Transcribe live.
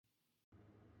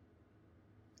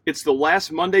It's the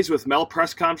last Mondays with Mel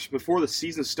press conference before the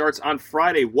season starts on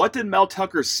Friday. What did Mel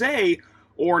Tucker say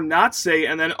or not say?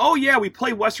 And then, oh yeah, we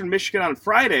play Western Michigan on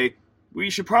Friday. We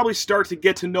should probably start to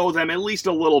get to know them at least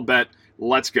a little bit.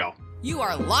 Let's go. You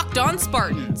are Locked On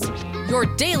Spartans, your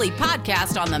daily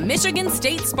podcast on the Michigan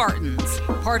State Spartans,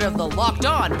 part of the Locked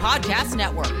On Podcast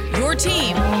Network, your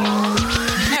team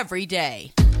every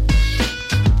day.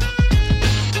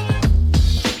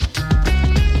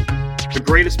 The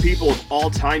greatest people of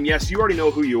all time. Yes, you already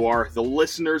know who you are. The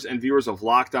listeners and viewers of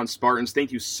Locked On Spartans,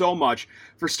 thank you so much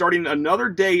for starting another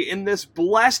day in this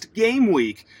blessed game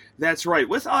week. That's right,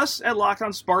 with us at Locked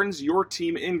On Spartans, your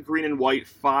team in green and white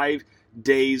 5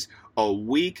 days a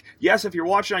week. Yes, if you're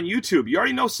watching on YouTube, you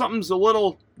already know something's a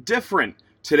little different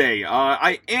today.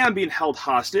 I am being held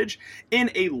hostage in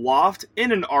a loft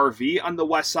in an RV on the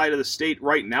west side of the state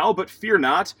right now, but fear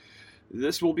not.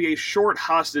 This will be a short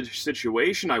hostage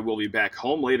situation. I will be back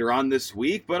home later on this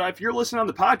week, but if you're listening on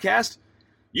the podcast,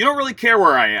 you don't really care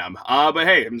where I am. But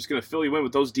hey, I'm just going to fill you in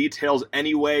with those details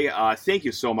anyway. Thank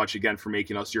you so much again for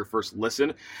making us your first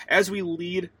listen as we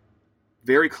lead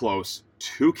very close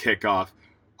to kickoff.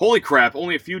 Holy crap,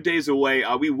 only a few days away.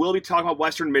 We will be talking about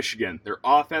Western Michigan, their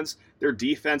offense, their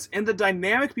defense, and the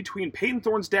dynamic between Payton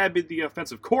Thorne's dad being the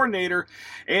offensive coordinator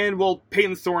and, well,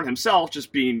 Payton Thorne himself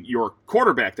just being your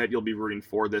quarterback that you'll be rooting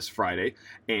for this Friday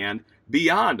and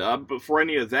beyond. But for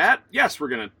any of that, yes, we're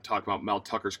going to talk about Mel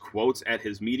Tucker's quotes at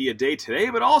his media day today,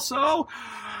 but also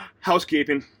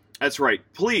housekeeping. That's right.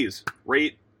 Please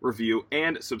rate, review,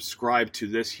 and subscribe to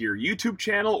this here YouTube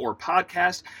channel or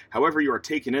podcast, however you are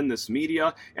taking in this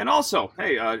media. And also,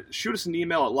 hey, shoot us an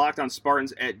email at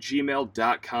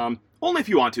lockedonspartans@gmail.com. Only if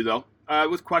you want to, though,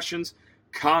 with questions,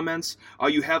 comments.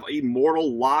 You have a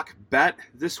mortal lock bet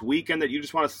this weekend that you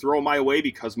just want to throw my way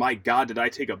because, my God, did I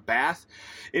take a bath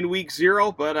in week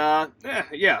 0? But,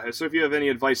 yeah, so if you have any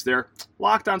advice there,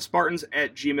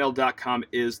 lockedonspartans@gmail.com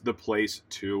is the place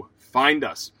to find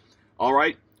us. All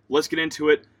right, let's get into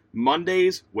it.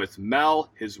 Mondays with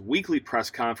Mel, his weekly press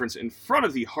conference in front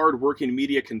of the hard-working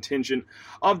media contingent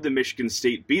of the Michigan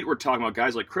State Beat. We're talking about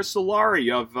guys like Chris Solari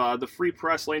of the Free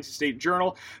Press, Lansing State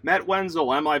Journal, Matt Wenzel,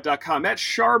 MLive.com, Matt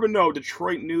Charbonneau,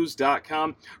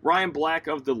 DetroitNews.com, Ryan Black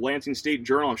of the Lansing State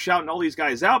Journal. I'm shouting all these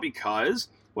guys out because,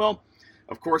 well,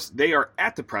 of course, they are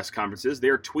at the press conferences. They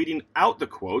are tweeting out the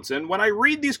quotes, and when I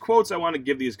read these quotes, I want to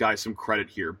give these guys some credit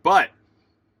here. But,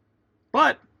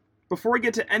 before we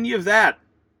get to any of that,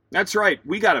 that's right,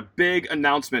 we got a big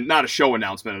announcement, not a show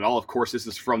announcement at all. Of course, this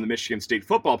is from the Michigan State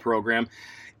football program.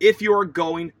 If you're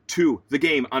going to the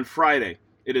game on Friday,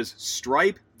 it is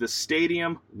Stripe the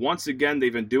Stadium. Once again,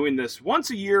 they've been doing this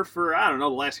once a year for, I don't know,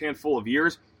 the last handful of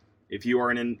years. If you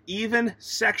are in an even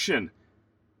section,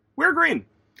 wear green.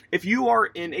 If you are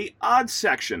in a odd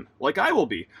section, like I will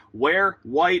be, wear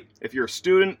white. If you're a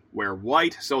student, wear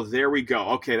white. So there we go.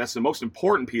 Okay, that's the most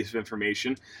important piece of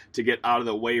information to get out of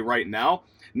the way right now.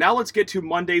 Now let's get to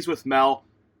Mondays with Mel.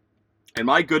 And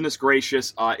my goodness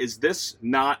gracious, is this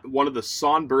not one of the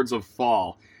songbirds of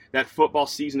fall? That football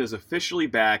season is officially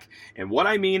back. And what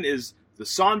I mean is the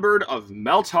songbird of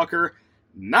Mel Tucker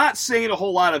not saying a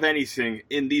whole lot of anything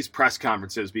in these press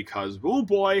conferences because, oh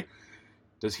boy,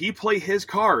 does he play his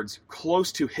cards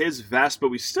close to his vest. But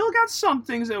we still got some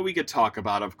things that we could talk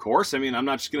about, of course. I mean, I'm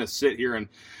not just going to sit here and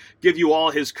give you all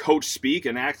his coach speak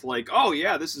and act like, oh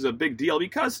yeah, this is a big deal,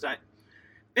 because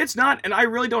it's not, and I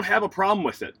really don't have a problem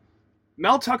with it.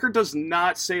 Mel Tucker does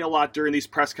not say a lot during these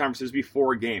press conferences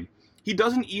before a game. He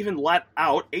doesn't even let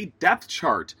out a depth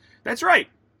chart. That's right.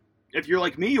 If you're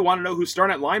like me, you want to know who's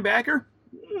starting at linebacker?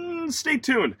 Stay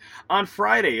tuned on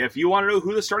Friday. If you want to know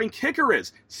who the starting kicker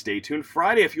is, stay tuned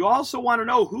Friday. If you also want to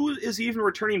know who is even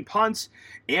returning punts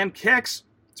and kicks,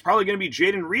 it's probably going to be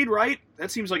Jayden Reed, right?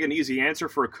 That seems like an easy answer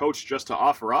for a coach just to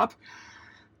offer up.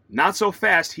 Not so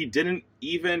fast. He didn't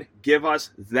even give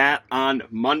us that on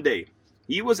Monday.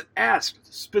 He was asked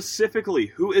specifically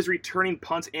who is returning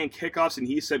punts and kickoffs, and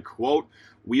he said, quote,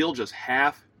 "We'll just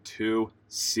have to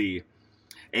see."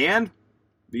 And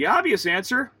the obvious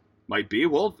answer might be,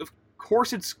 well, of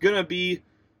course it's going to be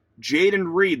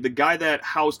Jayden Reed, the guy that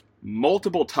housed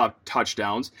multiple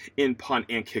touchdowns in punt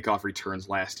and kickoff returns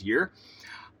last year.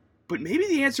 But maybe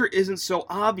the answer isn't so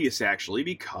obvious, actually,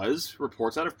 because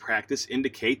reports out of practice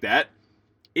indicate that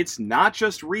it's not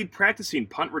just Reed practicing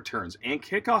punt returns and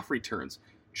kickoff returns.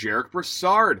 Jarek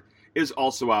Broussard is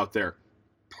also out there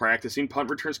practicing punt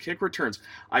returns, kick returns.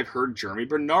 I've heard Jeremy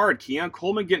Bernard, Keon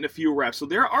Coleman getting a few reps. So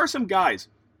there are some guys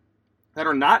that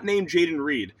are not named Jayden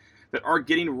Reed that are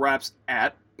getting reps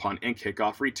at punt and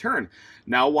kickoff return.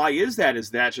 Now, why is that?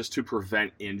 Is that just to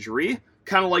prevent injury?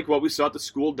 kind of like what we saw at the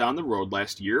school down the road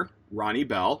last year. Ronnie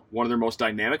Bell, one of their most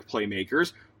dynamic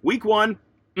playmakers, week 1,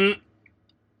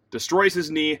 destroys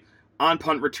his knee on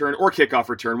punt return or kickoff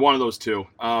return, one of those two.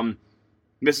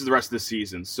 Misses the rest of the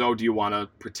season. So do you want to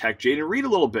protect Jayden Reed a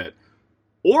little bit?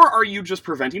 Or are you just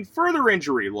preventing further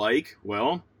injury? Like,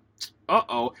 well,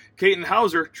 Katin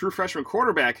Houser, true freshman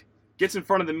quarterback, gets in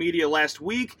front of the media last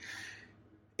week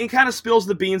and kind of spills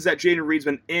the beans that Jayden Reed's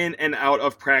been in and out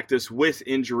of practice with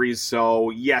injuries.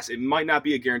 So, yes, it might not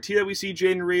be a guarantee that we see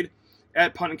Jayden Reed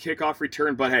at punt and kickoff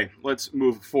return, but hey, let's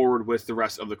move forward with the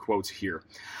rest of the quotes here.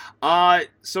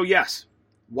 So, yes,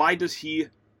 why is he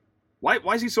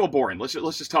so boring? Let's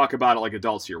just talk about it like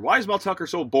adults here. Why is Mel Tucker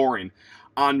so boring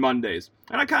on Mondays?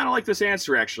 And I kind of like this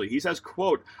answer, actually. He says,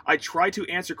 quote, "I try to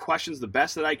answer questions the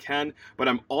best that I can, but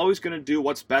I'm always going to do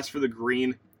what's best for the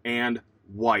green and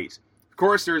white." Of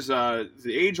course, there's the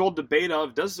age-old debate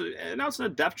of, does announcing a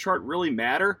depth chart really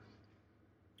matter?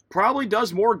 Probably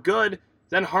does more good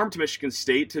than harm to Michigan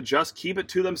State to just keep it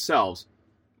to themselves.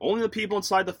 Only the people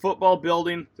inside the football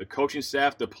building, the coaching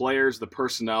staff, the players, the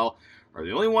personnel, are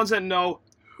the only ones that know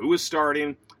who is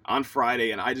starting on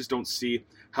Friday, and I just don't see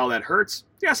how that hurts.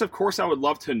 Yes, of course, I would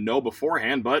love to know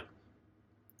beforehand, but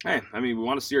hey, I mean, we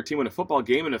want to see our team win a football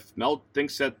game, and if Mel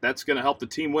thinks that that's going to help the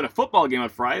team win a football game on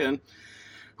Friday, then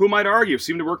who might argue?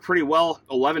 Seemed to work pretty well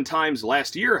 11 times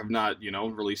last year of not,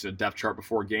 releasing a depth chart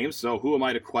before games, so who am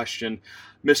I to question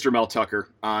Mr. Mel Tucker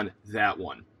on that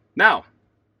one? Now,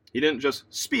 he didn't just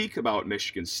speak about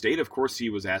Michigan State. Of course, he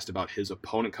was asked about his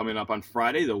opponent coming up on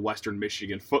Friday, the Western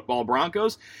Michigan football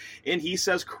Broncos, and he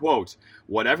says, quote,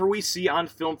 "Whatever we see on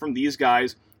film from these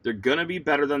guys, they're going to be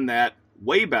better than that,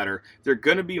 way better. They're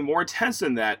going to be more intense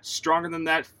than that, stronger than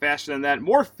that, faster than that,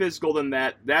 more physical than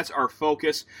that. That's our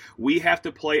focus. We have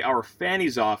to play our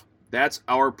fannies off. That's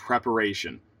our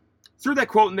preparation." Threw that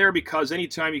quote in there because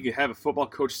anytime you can have a football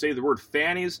coach say the word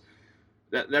fannies,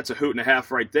 that's a hoot and a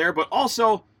half right there. But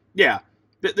also, yeah,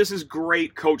 this is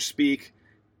great coach speak,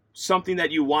 something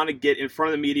that you want to get in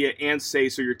front of the media and say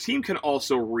so your team can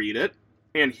also read it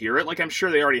and hear it, like I'm sure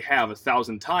they already have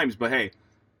 1,000 times, but hey,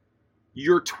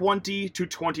 you're 20 to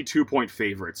 22 point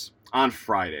favorites on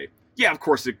Friday. Yeah, of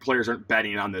course the players aren't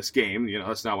betting on this game,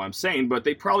 that's not what I'm saying, but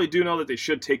they probably do know that they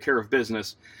should take care of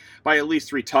business by at least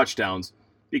 3 touchdowns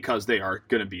because they are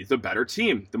going to be the better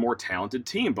team, the more talented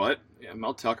team. But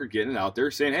Mel Tucker getting it out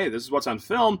there saying, hey, this is what's on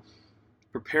film.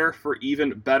 Prepare for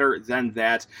even better than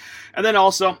that. And then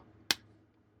also,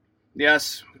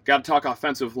 yes, got to talk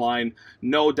offensive line.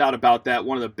 No doubt about that.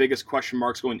 One of the biggest question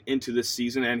marks going into this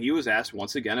season. And he was asked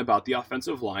once again about the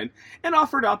offensive line and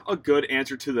offered up a good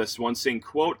answer to this one, saying,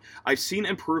 quote, "I've seen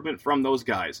improvement from those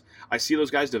guys. I see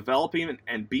those guys developing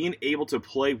and being able to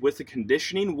play with the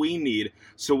conditioning we need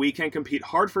so we can compete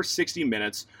hard for 60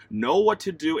 minutes, know what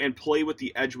to do and play with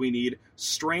the edge we need,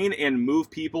 strain and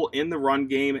move people in the run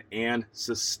game, and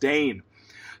sustain."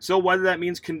 So whether that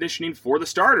means conditioning for the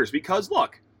starters, because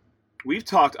look, we've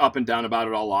talked up and down about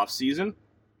it all offseason.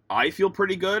 I feel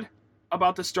pretty good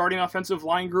about the starting offensive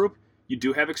line group. You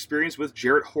do have experience with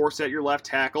Jarrett Horst at your left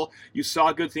tackle. You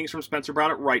saw good things from Spencer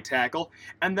Brown at right tackle.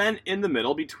 And then in the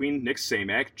middle between Nick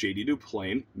Samac, J.D.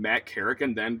 Duplain, Matt Carrick,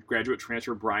 and then graduate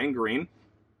transfer Brian Green.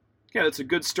 Yeah, that's a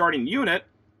good starting unit.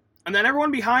 And then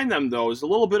everyone behind them, though, is a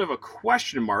little bit of a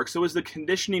question mark. So is the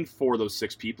conditioning for those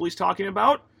 6 people he's talking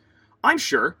about? I'm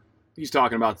sure he's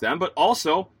talking about them, but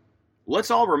also,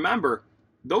 let's all remember,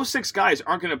 those 6 guys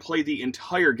aren't going to play the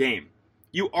entire game.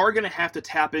 You are going to have to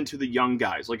tap into the young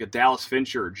guys, like a Dallas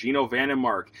Fincher, Gino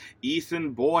Vandenmark,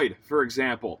 Ethan Boyd, for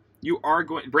example. You are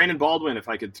going, Brandon Baldwin, if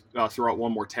I could throw out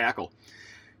one more tackle.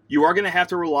 You are going to have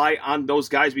to rely on those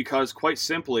guys because, quite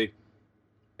simply,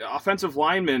 offensive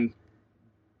linemen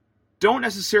don't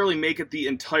necessarily make it the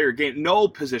entire game. No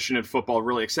position in football,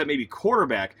 really, except maybe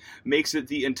quarterback, makes it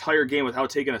the entire game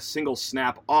without taking a single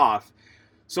snap off.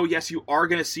 So yes, you are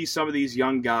going to see some of these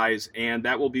young guys, and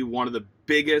that will be one of the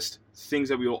biggest things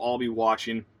that we will all be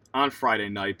watching on Friday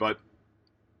night. But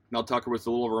Mel Tucker was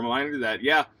a little reminder that,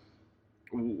 yeah,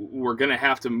 we're going to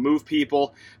have to move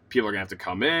people. People are going to have to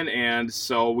come in, and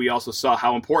so we also saw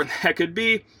how important that could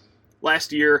be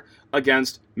last year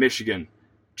against Michigan.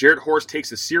 Jarrett Horst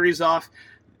takes a series off.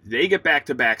 They get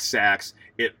back-to-back sacks.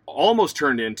 It almost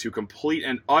turned into complete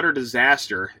and utter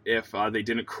disaster if they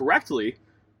didn't correctly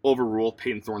overrule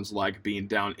Peyton Thorne's leg being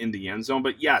down in the end zone.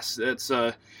 But yes, it's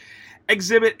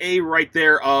Exhibit A right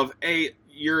there of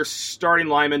your starting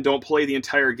linemen don't play the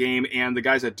entire game, and the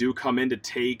guys that do come in to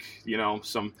take,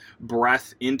 some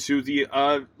breath into the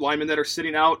linemen that are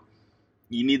sitting out,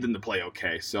 you need them to play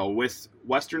okay. So with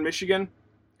Western Michigan,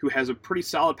 who has a pretty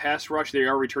solid pass rush. They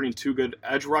are returning 2 good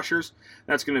edge rushers.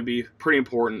 That's going to be pretty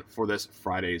important for this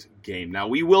Friday's game. Now,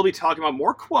 we will be talking about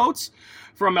more quotes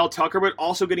from Mel Tucker, but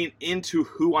also getting into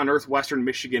who on earth Western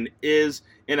Michigan is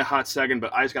in a hot second.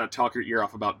 But I just got to talk your ear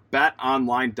off about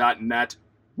betonline.net.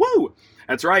 Woo!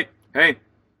 That's right. Hey,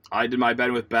 I did my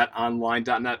betting with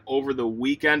betonline.net over the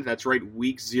weekend. That's right,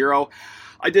 week 0.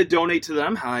 I did donate to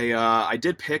them. I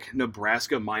did pick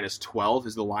Nebraska minus 12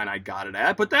 is the line I got it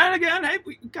at. But then again, hey,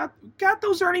 we got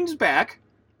those earnings back.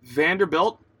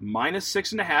 Vanderbilt minus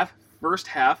 6.5 first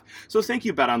half. So thank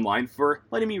you, BetOnline, for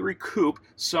letting me recoup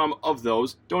some of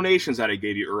those donations that I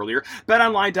gave you earlier.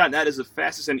 BetOnline.net is the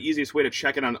fastest and easiest way to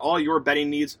check in on all your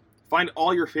betting needs. Find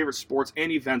all your favorite sports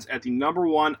and events at the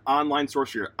 #1 online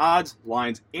source for your odds,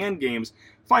 lines, and games.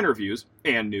 Find reviews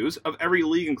and news of every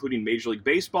league, including Major League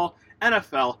Baseball,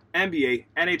 NFL, NBA,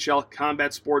 NHL,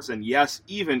 combat sports, and yes,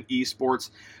 even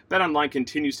esports. BetOnline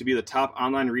continues to be the top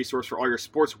online resource for all your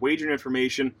sports wagering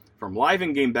information, from live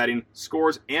in-game betting,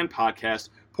 scores, and podcasts.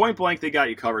 Point blank, they got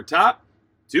you covered top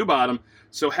to bottom.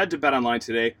 So head to BetOnline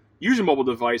today. Use your mobile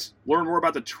device. Learn more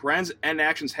about the trends and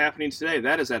actions happening today.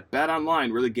 That is at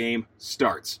BetOnline, where the game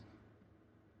starts.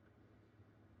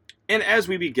 And as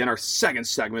we begin our second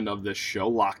segment of this show,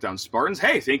 Locked On Spartans,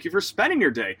 hey, thank you for spending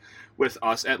your day with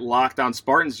us at Locked On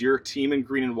Spartans, your team in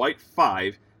green and white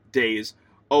 5 days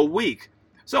a week.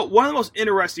 So one of the most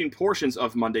interesting portions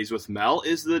of Mondays with Mel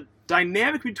is the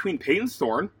dynamic between Payton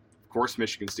Thorne, of course,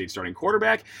 Michigan State starting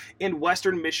quarterback, and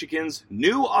Western Michigan's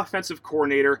new offensive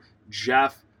coordinator,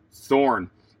 Jeff Thorne.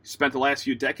 He spent the last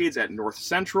few decades at North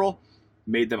Central,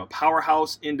 made them a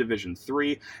powerhouse in Division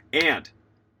III, and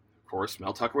of course,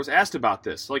 Mel Tucker was asked about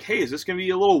this. Like, hey, is this going to be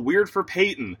a little weird for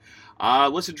Payton?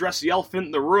 Let's address the elephant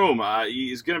in the room.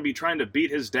 He's going to be trying to beat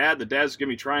his dad. The dad's going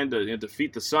to be trying to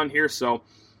defeat the son here. So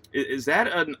is that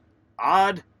an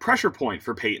odd pressure point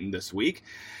for Payton this week?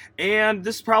 And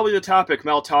this is probably the topic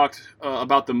Mel talked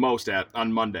about the most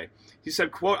on Monday. He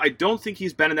said, quote, "I don't think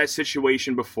he's been in that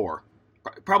situation before."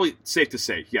 Probably safe to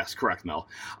say. Yes, correct, Mel.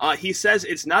 He says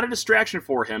it's not a distraction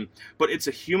for him, but it's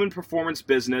a human performance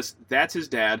business. That's his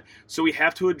dad. So we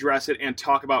have to address it and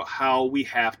talk about how we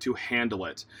have to handle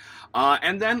it.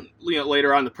 And then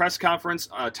later on in the press conference,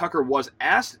 Tucker was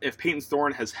asked if Payton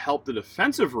Thorne has helped the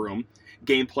defensive room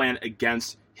game plan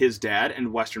against his dad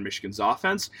and Western Michigan's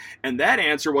offense. And that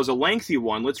answer was a lengthy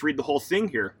one. Let's read the whole thing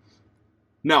here.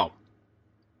 No.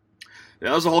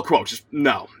 That was the whole quote. Just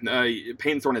no.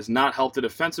 Payton Thorne has not helped the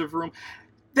defensive room.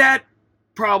 That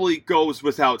probably goes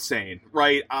without saying,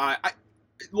 right?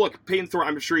 Look, Payton Thorne,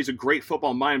 I'm sure he's a great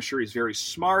football mind. I'm sure he's very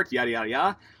smart, yada, yada,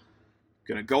 yada.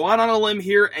 Going to go out on a limb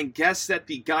here and guess that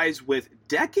the guys with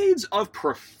decades of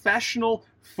professional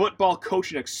football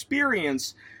coaching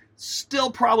experience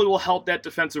still probably will help that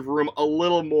defensive room a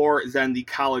little more than the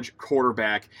college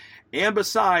quarterback. And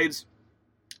besides,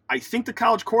 I think the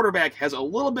college quarterback has a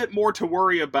little bit more to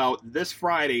worry about this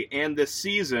Friday and this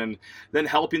season than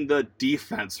helping the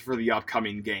defense for the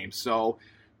upcoming game. So,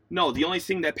 no, the only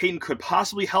thing that Payton could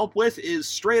possibly help with is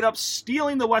straight up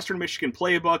stealing the Western Michigan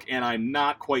playbook, and I'm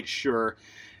not quite sure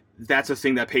that's a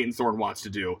thing that Payton Thorne wants to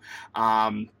do.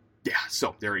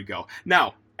 So there you go.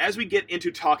 Now, as we get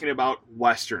into talking about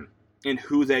Western and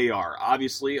who they are,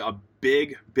 obviously a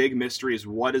big, big mystery is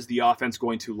what is the offense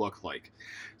going to look like.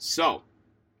 So,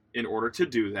 in order to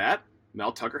do that,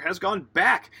 Mel Tucker has gone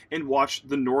back and watched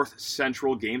the North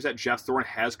Central games that Jeff Thorne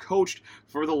has coached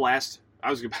for the last, I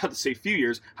was about to say few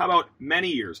years, how about many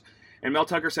years? And Mel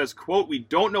Tucker says, quote, "We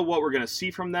don't know what we're going to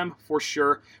see from them for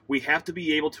sure. We have to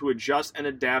be able to adjust and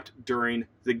adapt during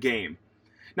the game."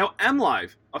 Now,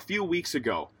 MLive, a few weeks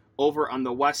ago, over on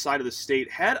the west side of the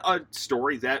state, had a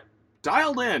story that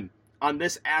dialed in on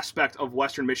this aspect of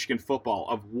Western Michigan football,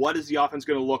 of what is the offense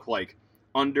going to look like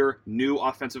under new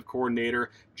offensive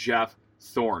coordinator Jeff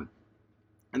Thorne.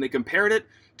 And they compared it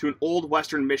to an old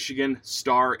Western Michigan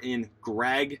star in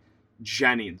Greg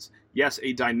Jennings. Yes,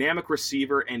 a dynamic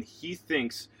receiver, and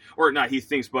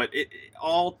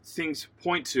all things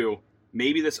point to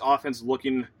maybe this offense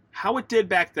looking how it did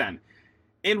back then.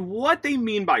 And what they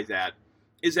mean by that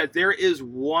is that there is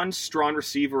one strong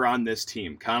receiver on this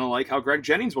team, kind of like how Greg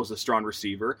Jennings was a strong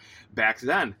receiver back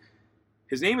then.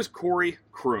 His name is Corey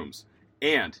Crooms.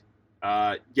 And,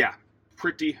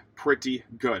 pretty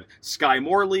good. Sky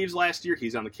Moore leaves last year.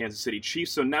 He's on the Kansas City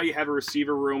Chiefs. So now you have a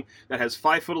receiver room that has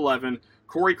 5'11",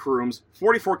 Corey Crooms,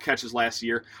 44 catches last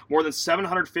year, more than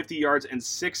 750 yards and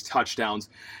 6 touchdowns.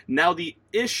 Now the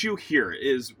issue here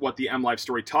is what the MLive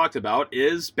story talked about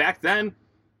is back then,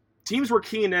 teams were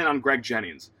keying in on Greg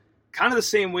Jennings. Kind of the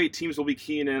same way teams will be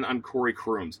keying in on Corey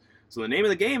Crooms. So the name of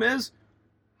the game is,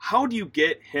 How do you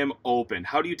get him open?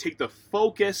 How do you take the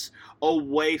focus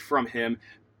away from him,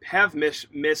 have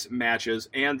mismatches?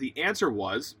 And the answer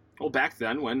was, well, back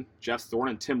then when Jeff Thorne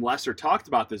and Tim Lester talked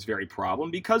about this very problem,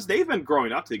 because they've been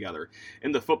growing up together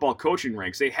in the football coaching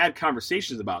ranks, they had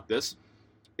conversations about this,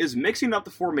 is mixing up the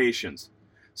formations.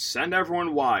 Send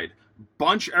everyone wide.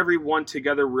 Bunch everyone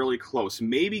together really close.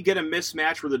 Maybe get a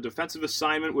mismatch where the defensive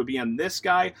assignment would be on this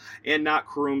guy and not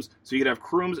Crooms, so you could have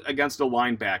Crooms against a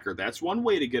linebacker. That's one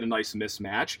way to get a nice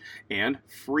mismatch and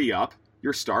free up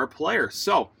your star player.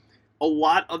 So a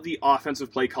lot of the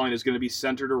offensive play calling is going to be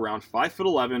centered around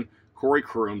 5'11", Corey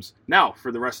Crooms. Now,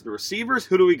 for the rest of the receivers,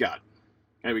 who do we got?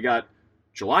 Okay, we got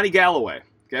Jelani Galloway,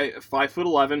 okay,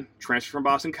 5'11", transfer from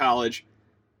Boston College.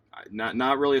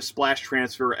 Not really a splash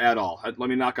transfer at all. Let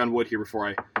me knock on wood here before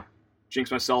I jinx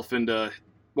myself into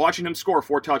watching him score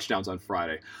 4 touchdowns on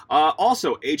Friday.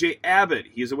 Also, A.J. Abbott,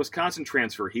 he's a Wisconsin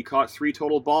transfer. He caught 3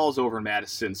 total balls over in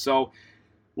Madison. So,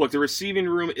 look, the receiving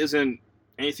room isn't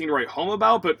anything to write home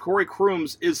about, but Corey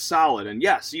Crooms is solid. And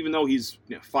yes, even though he's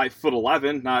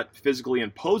 5'11", not physically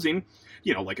imposing,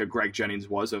 like a Greg Jennings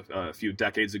was a few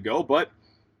decades ago, but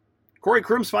Corey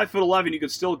Crooms, 5'11", you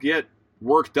could still get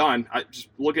work done. I just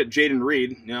look at Jaden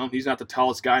Reed. He's not the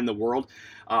tallest guy in the world.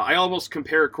 I almost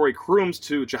compare Corey Crooms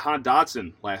to Jahan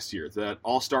Dotson last year, that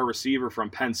all-star receiver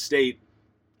from Penn State.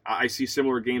 I see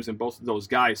similar games in both of those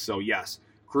guys. So yes,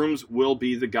 Crooms will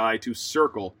be the guy to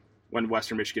circle when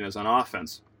Western Michigan is on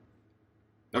offense.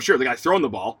 Now sure, the guy throwing the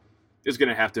ball is going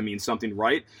to have to mean something,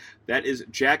 right? That is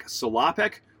Jack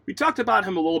Solopek. We talked about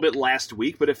him a little bit last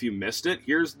week, but if you missed it,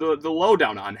 here's the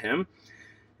lowdown on him.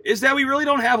 Is that we really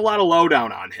don't have a lot of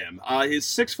lowdown on him. He's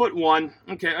 6'1",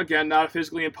 okay, again, not a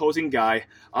physically imposing guy.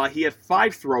 He had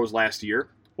 5 throws last year,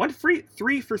 went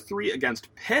 3 for 3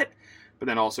 against Pitt, but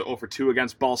then also 0 for 2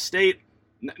 against Ball State.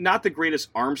 Not the greatest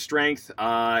arm strength,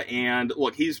 and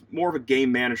look, he's more of a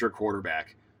game manager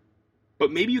quarterback.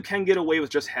 But maybe you can get away with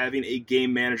just having a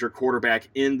game manager quarterback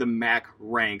in the MAC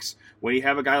ranks when you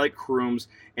have a guy like Crooms,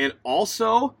 and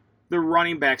also the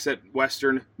running backs that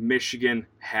Western Michigan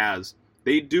has.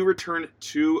 They do return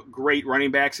 2 great running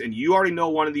backs, and you already know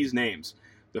one of these names.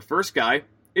 The first guy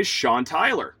is Sean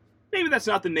Tyler. Maybe that's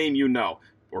not the name you know,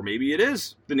 or maybe it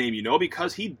is the name you know,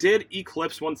 because he did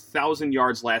eclipse 1,000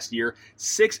 yards last year,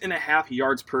 6.5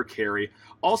 yards per carry,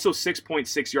 also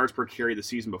 6.6 yards per carry the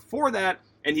season before that,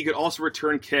 and he could also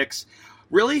return kicks.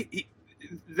 Really,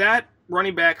 that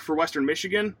running back for Western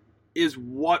Michigan is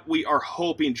what we are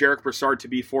hoping Jarek Broussard to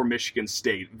be for Michigan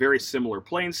State. Very similar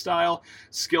playing style,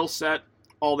 skill set,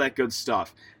 all that good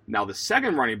stuff. Now, the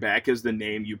second running back is the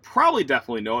name you probably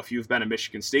definitely know if you've been a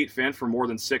Michigan State fan for more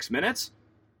than 6 minutes.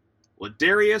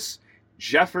 Ladarius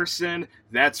Jefferson.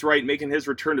 That's right, making his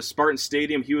return to Spartan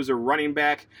Stadium. He was a running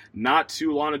back not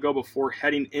too long ago before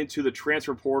heading into the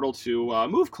transfer portal to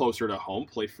move closer to home,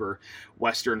 play for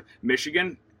Western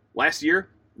Michigan. Last year,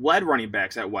 led running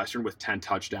backs at Western with 10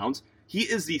 touchdowns. He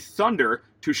is the Thunder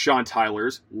to Sean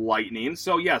Tyler's Lightning.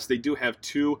 So yes, they do have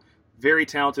 2 very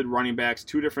talented running backs,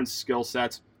 2 different skill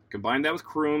sets. Combine that with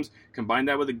Crooms, combine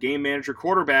that with a game manager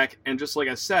quarterback, and just like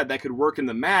I said, that could work in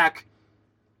the MAC.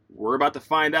 We're about to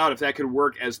find out if that could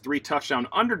work as 3 touchdown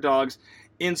underdogs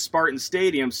in Spartan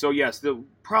Stadium. So yes, there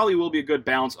probably will be a good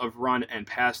balance of run and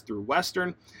pass through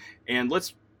Western. And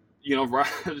let's,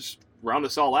 just round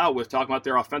this all out with talking about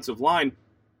their offensive line.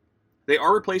 They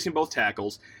are replacing both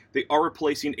tackles. They are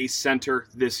replacing a center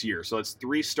this year. So that's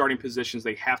 3 starting positions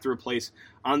they have to replace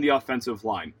on the offensive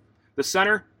line. The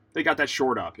center, they got that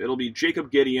short up. It'll be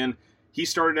Jacob Gideon. He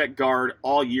started at guard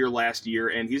all year last year,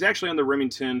 and he's actually on the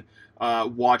Remington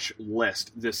watch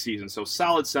list this season. So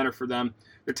solid center for them.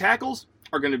 Their tackles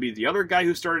are going to be the other guy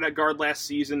who started at guard last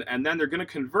season, and then they're going to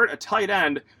convert a tight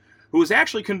end who was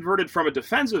actually converted from a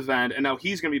defensive end, and now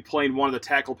he's going to be playing one of the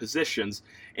tackle positions,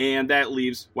 and that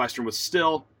leaves Western with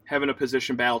still having a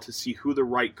position battle to see who the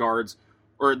right guards,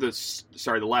 or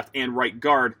the left and right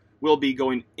guard will be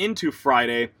going into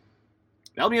Friday.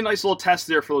 That'll be a nice little test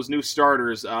there for those new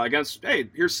starters against, hey,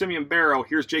 here's Simeon Barrow,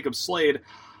 here's Jacob Slade.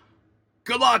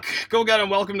 Good luck. Go get him.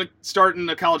 Welcome to starting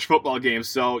a college football game.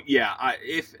 So, yeah,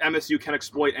 if MSU can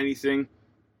exploit anything,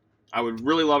 I would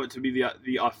really love it to be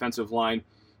the offensive line.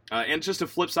 And just to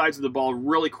flip sides of the ball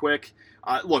really quick,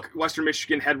 look, Western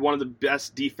Michigan had one of the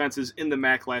best defenses in the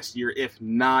MAC last year, if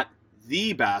not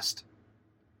the best,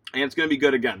 and it's going to be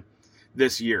good again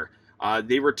this year.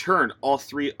 They return all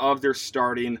 3 of their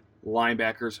starting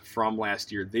linebackers from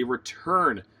last year. They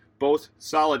return both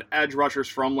solid edge rushers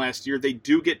from last year. They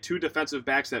do get 2 defensive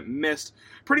backs that missed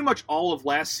pretty much all of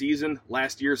last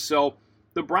year, so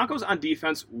the Broncos on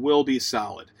defense will be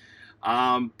solid.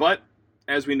 But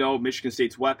as we know, Michigan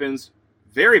State's weapons,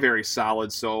 very, very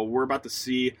solid. So we're about to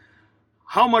see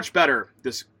how much better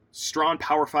this strong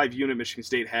Power 5 unit Michigan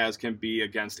State has can be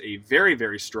against a very,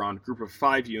 very strong group of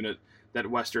 5 unit that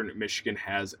Western Michigan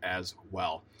has as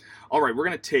well. All right, we're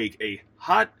going to take a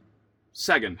hot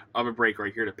second of a break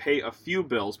right here to pay a few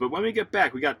bills. But when we get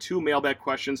back, we got 2 mailbag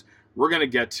questions we're going to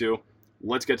get to.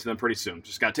 Let's get to them pretty soon.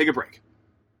 Just got to take a break.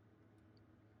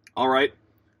 All right.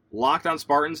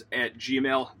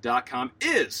 LockedOnSpartans@gmail.com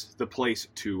is the place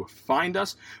to find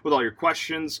us with all your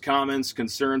questions, comments,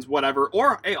 concerns, whatever.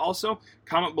 Or, hey, also,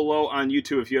 comment below on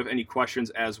YouTube if you have any questions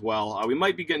as well. We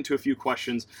might be getting to a few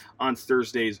questions on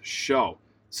Thursday's show.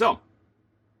 So,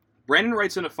 Brandon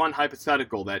writes in a fun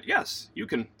hypothetical that, yes, you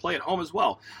can play at home as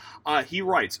well. He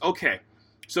writes, okay,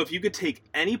 so if you could take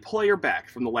any player back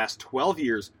from the last 12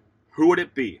 years, who would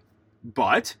it be?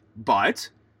 But,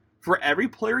 for every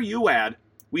player you add,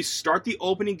 we start the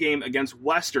opening game against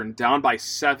Western down by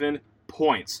 7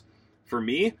 points. For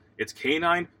me, it's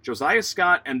K9, Josiah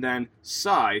Scott, and then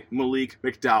Cy Malik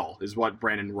McDowell is what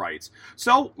Brandon writes.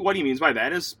 So what he means by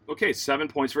that is, okay, 7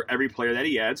 points for every player that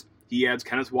he adds. He adds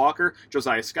Kenneth Walker,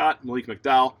 Josiah Scott, Malik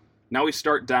McDowell. Now we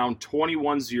start down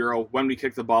 21-0 when we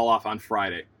kick the ball off on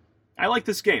Friday. I like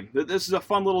this game. This is a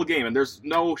fun little game, and there's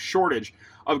no shortage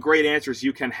of great answers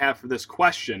you can have for this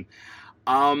question.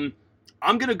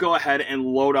 I'm going to go ahead and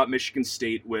load up Michigan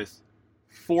State with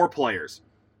 4 players.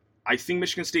 I think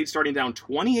Michigan State starting down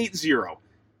 28-0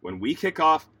 when we kick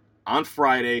off on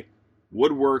Friday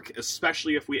would work,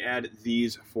 especially if we add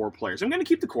these 4 players. I'm going to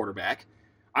keep the quarterback.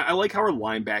 I like how our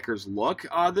linebackers look.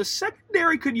 The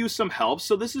secondary could use some help,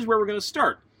 so this is where we're going to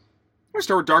start. We're going to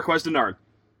start with Darqueze Dennard.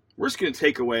 We're just going to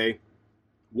take away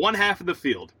one half of the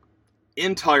field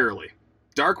entirely.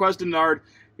 Darqueze Dennard,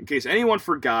 in case anyone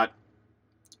forgot,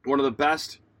 one of the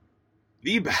best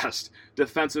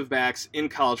defensive backs in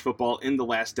college football in the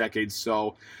last decade.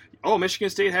 So,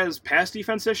 Michigan State has pass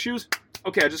defense issues?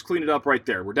 Okay, I just cleaned it up right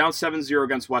there. We're down 7-0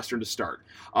 against Western to start.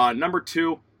 Number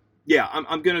 2, yeah,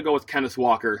 I'm going to go with Kenneth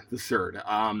Walker III.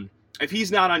 If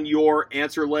he's not on your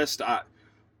answer list, I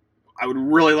would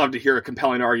really love to hear a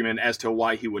compelling argument as to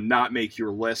why he would not make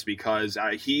your list, because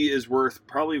he is worth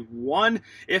probably 1,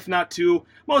 if not 2,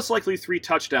 most likely 3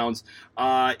 touchdowns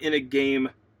in a game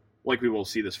like we will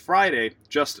see this Friday,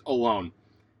 just alone.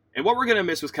 And what we're going to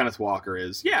miss with Kenneth Walker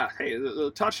is,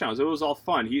 the touchdowns, it was all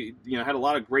fun. He had a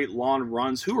lot of great long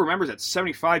runs. Who remembers that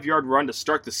 75-yard run to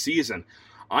start the season?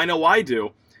 I know I do.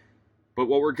 But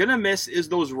what we're going to miss is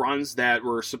those runs that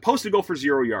were supposed to go for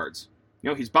 0 yards.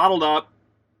 He's bottled up.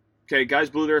 Okay,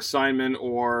 guys blew their assignment,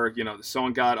 or,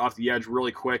 someone got off the edge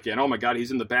really quick, and, oh my God,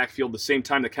 he's in the backfield the same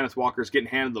time that Kenneth Walker's getting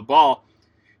handed the ball.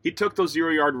 He took those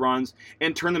 0-yard runs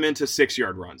and turned them into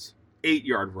 6-yard runs,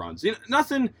 8-yard runs.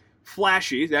 Nothing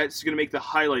flashy that's going to make the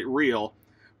highlight reel,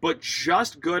 but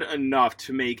just good enough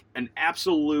to make an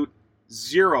absolute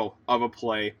 0 of a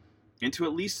play into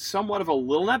at least somewhat of a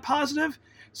little net positive,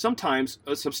 sometimes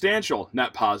a substantial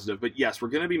net positive. But yes, we're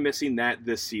going to be missing that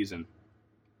this season.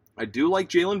 I do like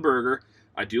Jalen Berger.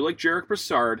 I do like Jarek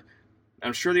Broussard.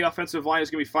 I'm sure the offensive line is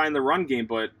going to be fine in the run game,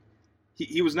 but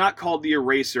he was not called the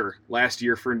eraser last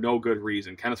year for no good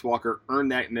reason. Kenneth Walker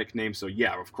earned that nickname, so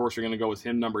yeah, of course we're going to go with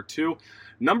him, number 2.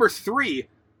 Number 3,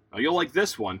 you'll like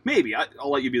this one. Maybe. I'll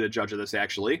let you be the judge of this,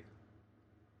 actually.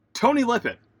 Tony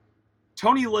Lippett.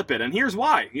 And here's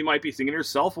why. You might be thinking to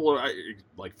yourself, well,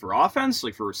 like for offense,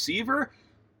 like for receiver,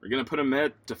 we're going to put him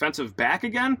at defensive back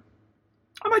again?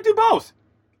 I might do both.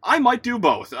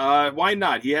 Why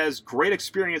not? He has great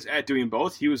experience at doing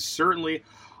both. He was certainly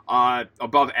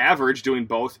above average doing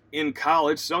both in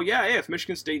college. So, yeah, if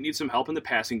Michigan State needs some help in the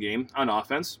passing game on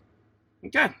offense,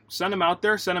 okay, send him out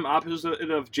there. Send him opposite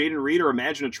of Jayden Reed, or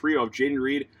imagine a trio of Jayden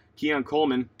Reed, Keon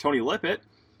Coleman, Tony Lippett.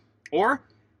 Or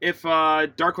if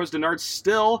Darqueze Dennard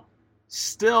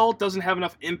still doesn't have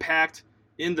enough impact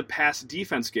in the pass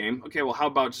defense game, okay, well, how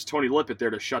about just Tony Lippett there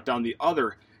to shut down the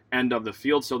other end of the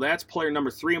field? So that's player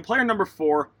number 3. And player number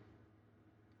 4,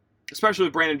 especially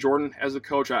with Brandon Jordan as the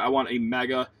coach, I want a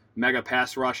mega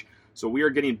pass rush. So we are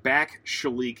getting back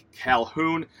Shalik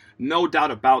Calhoun, no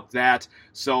doubt about that.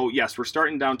 So yes, we're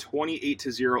starting down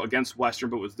 28-0 against Western,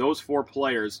 but with those 4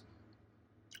 players,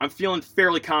 I'm feeling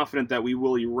fairly confident that we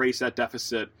will erase that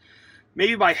deficit.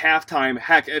 Maybe by halftime.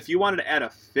 Heck, if you wanted to add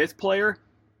a 5th player,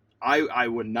 I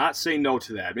would not say no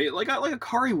to that. Maybe like a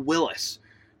Kari Willis,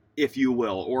 if you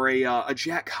will, or a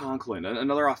Jack Conklin,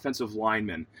 another offensive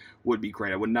lineman would be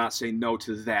great. I would not say no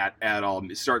to that at all.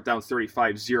 Start down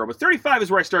 35-0, but 35 is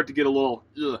where I start to get a little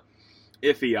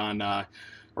iffy on, or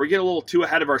we get a little too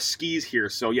ahead of our skis here.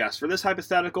 So yes, for this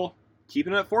hypothetical,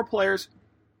 keeping it at 4 players,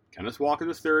 Kenneth Walker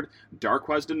III,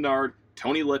 Darqueze Dennard,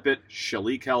 Tony Lippett,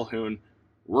 Shalik Calhoun,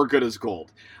 we're good as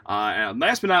gold. And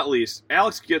last but not least,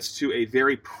 Alex gets to a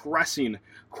very pressing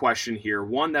question here,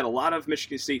 one that a lot of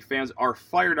Michigan State fans are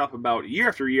fired up about year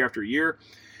after year after year.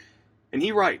 And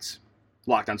he writes,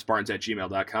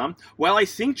 LockedOnSpartans@gmail.com. While I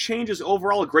think change is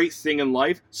overall a great thing in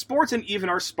life, sports and even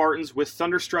our Spartans, with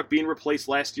Thunderstruck being replaced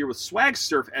last year with Swag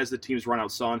Surf as the team's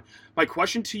runout song, my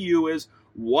question to you is,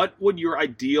 what would your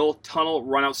ideal tunnel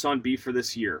runout song be for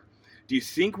this year? Do you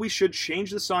think we should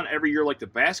change the song every year like the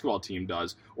basketball team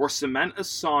does, or cement a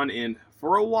song in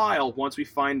for a while once we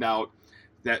find out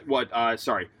that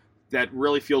that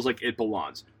really feels like it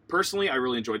belongs? Personally, I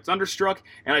really enjoyed Thunderstruck,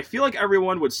 and I feel like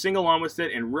everyone would sing along with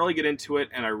it and really get into it,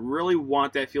 and I really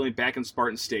want that feeling back in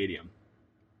Spartan Stadium.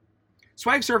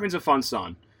 Swag Surfing's a fun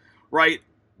song, right?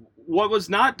 What was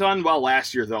not done well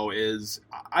last year, though, is,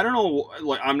 I don't know,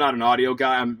 like, I'm not an audio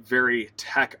guy. I'm very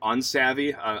tech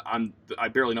unsavvy. I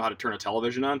barely know how to turn a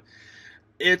television on.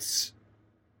 It's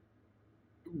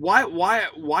why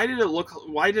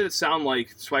did it sound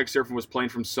like Swag Surfing was playing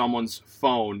from someone's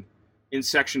phone in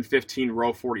section 15,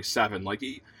 row 47? Like,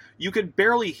 you could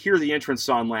barely hear the entrance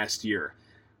song last year.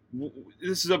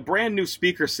 This is a brand new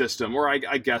speaker system, or I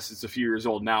guess it's a few years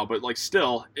old now, but like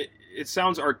still, it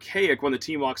sounds archaic when the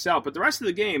team walks out, but the rest of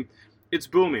the game, it's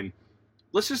booming.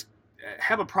 Let's just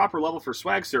have a proper level for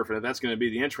Swag Surfing if that's going to be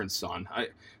the entrance song.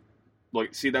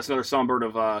 See, that's another songbird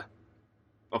of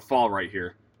fall right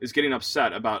here, is getting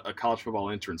upset about a college football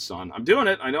entrance song. I'm doing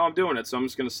it. I know I'm doing it, so I'm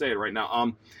just going to say it right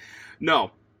now.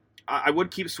 No. I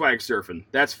would keep Swag Surfing.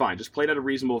 That's fine. Just play it at a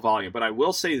reasonable volume. But I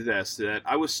will say this, that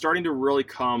I was starting to really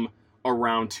come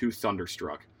around to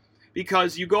Thunderstruck.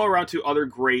 Because you go around to other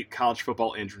great college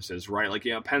football entrances, right? Like,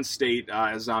 Penn State,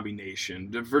 Zombie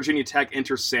Nation. Virginia Tech,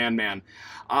 Enter Sandman.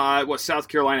 South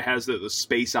Carolina has the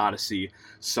Space Odyssey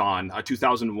song,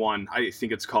 2001, I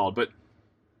think it's called. But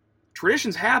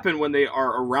traditions happen when they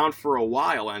are around for a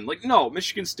while, and no,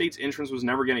 Michigan State's entrance was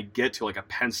never going to get to like a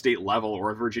Penn State level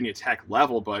or a Virginia Tech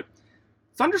level, but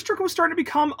Thunderstruck was starting to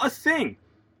become a thing.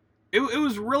 It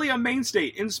was really a mainstay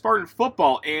in Spartan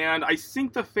football, and I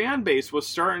think the fan base was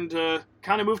starting to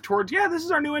kind of move towards, this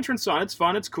is our new entrance song. It's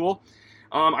fun, it's cool.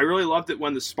 I really loved it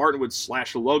when the Spartan would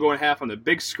slash the logo in half on the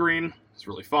big screen. It's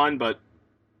really fun, but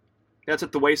that's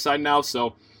at the wayside now,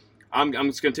 so I'm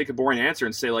just going to take a boring answer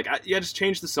and say, just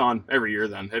change the song every year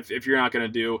then. If you're not going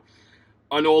to do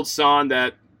an old song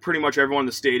that pretty much everyone in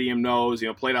the stadium knows,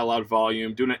 played out loud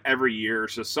volume, doing it every year,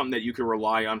 so something that you can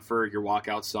rely on for your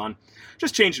walkout song,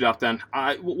 just change it up then.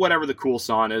 Whatever the cool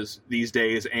song is these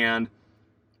days. And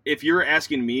if you're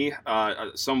asking me,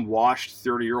 some washed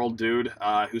 30-year-old dude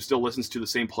who still listens to the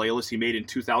same playlist he made in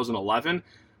 2011,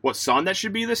 what song that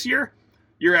should be this year,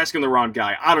 you're asking the wrong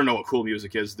guy. I don't know what cool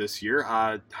music is this year.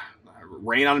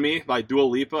 Rain on Me by Dua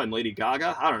Lipa and Lady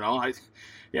Gaga. I don't know.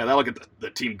 That'll get the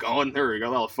team going. There we go.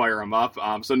 That'll fire them up.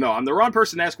 So no, I'm the wrong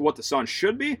person to ask what the song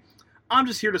should be. I'm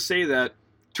just here to say that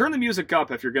turn the music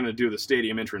up if you're going to do the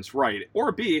stadium entrance right.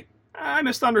 Or B, I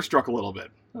miss Thunderstruck a little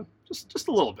bit. Just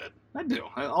a little bit. I do.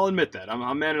 I'll admit that.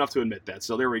 I'm man enough to admit that.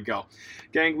 So there we go.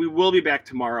 Gang, we will be back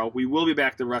tomorrow. We will be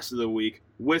back the rest of the week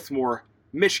with more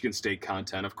Michigan State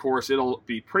content. Of course, it'll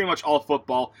be pretty much all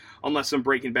football unless some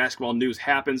breaking basketball news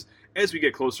happens as we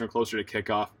get closer and closer to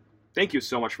kickoff. Thank you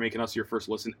so much for making us your first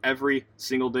listen every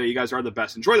single day. You guys are the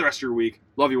best. Enjoy the rest of your week.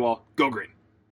 Love you all. Go Green.